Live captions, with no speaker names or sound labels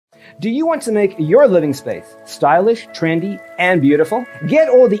Do you want to make your living space stylish, trendy, and beautiful? Get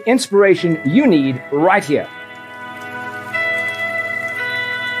all the inspiration you need right here.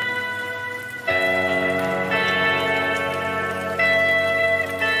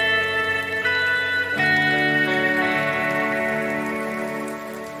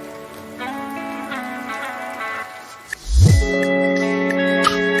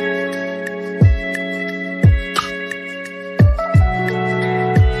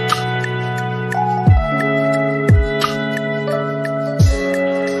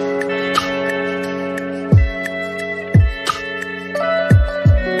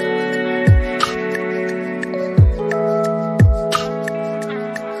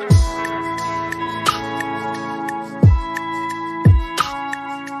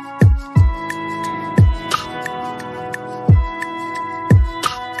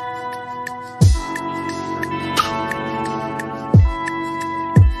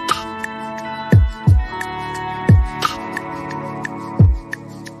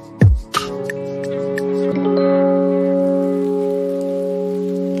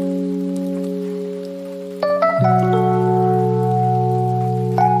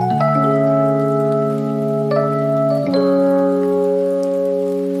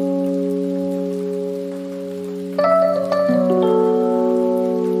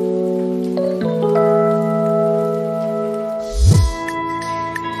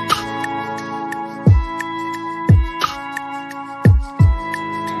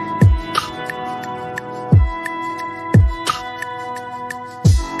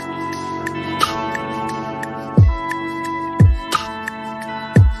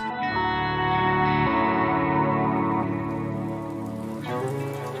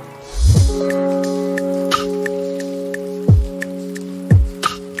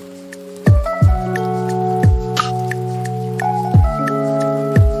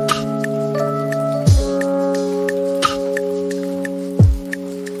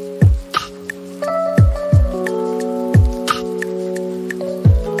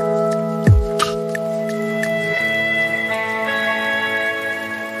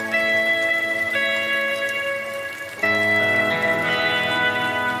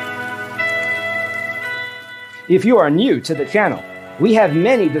 If you are new to the channel, we have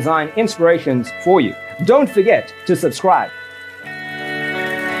many design inspirations for you. Don't forget to subscribe.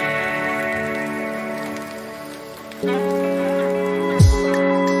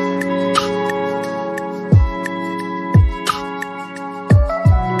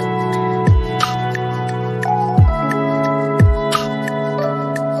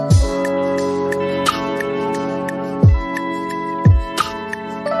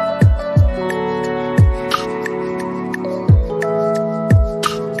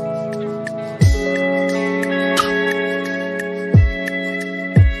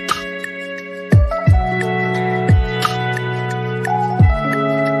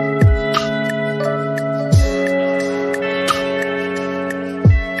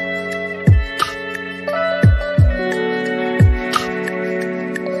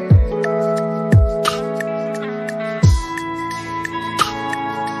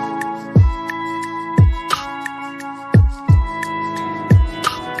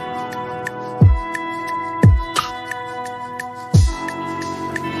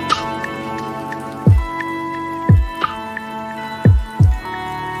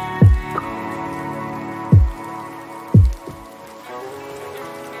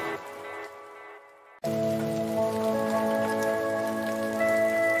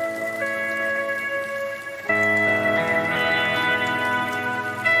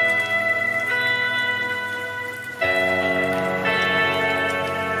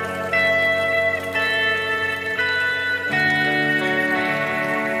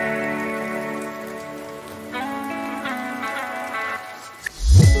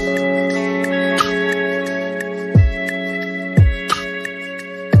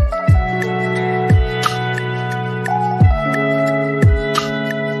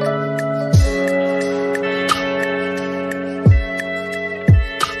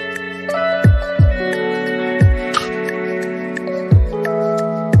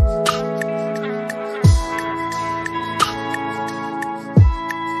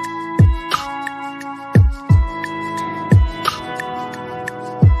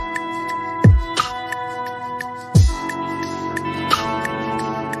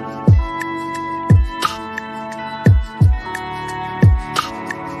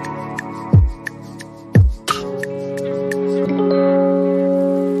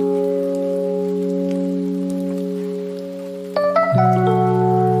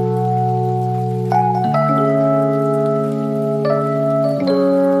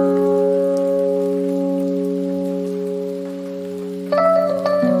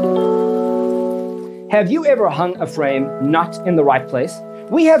 Have you ever hung a frame not in the right place?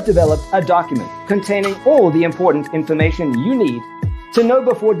 We have developed a document containing all the important information you need to know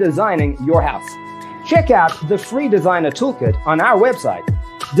before designing your house. Check out the free designer toolkit on our website,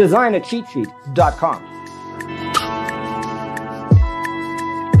 designercheatsheet.com.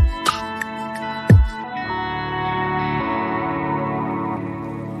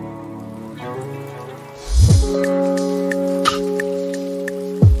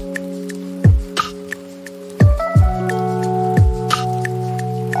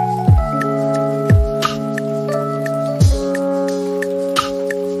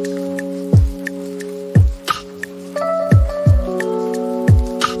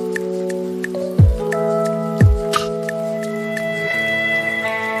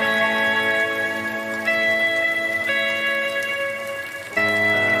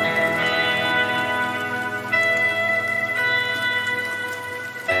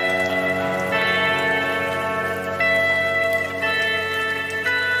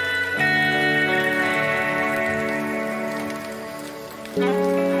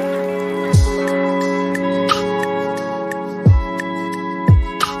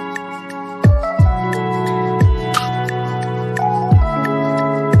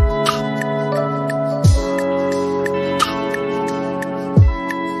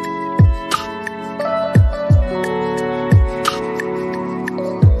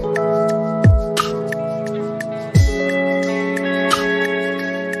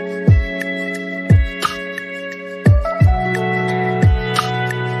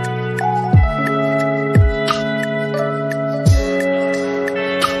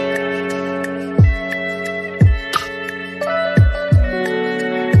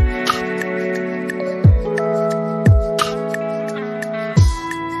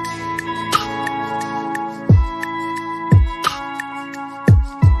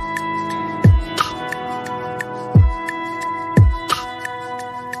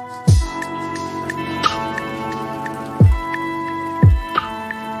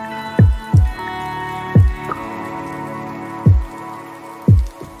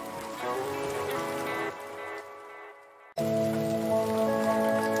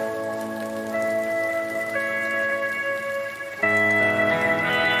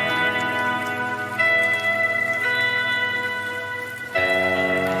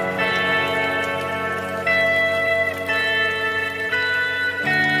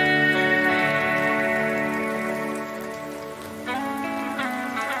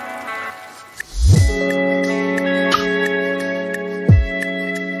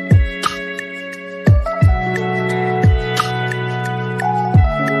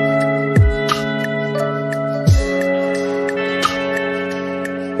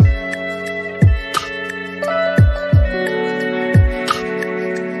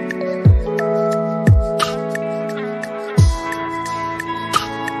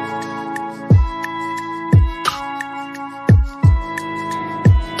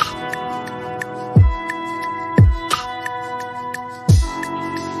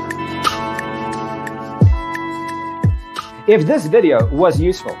 If this video was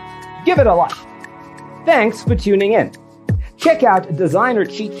useful, give it a like. Thanks for tuning in. Check out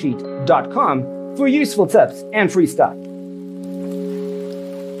designercheatsheet.com for useful tips and free stuff.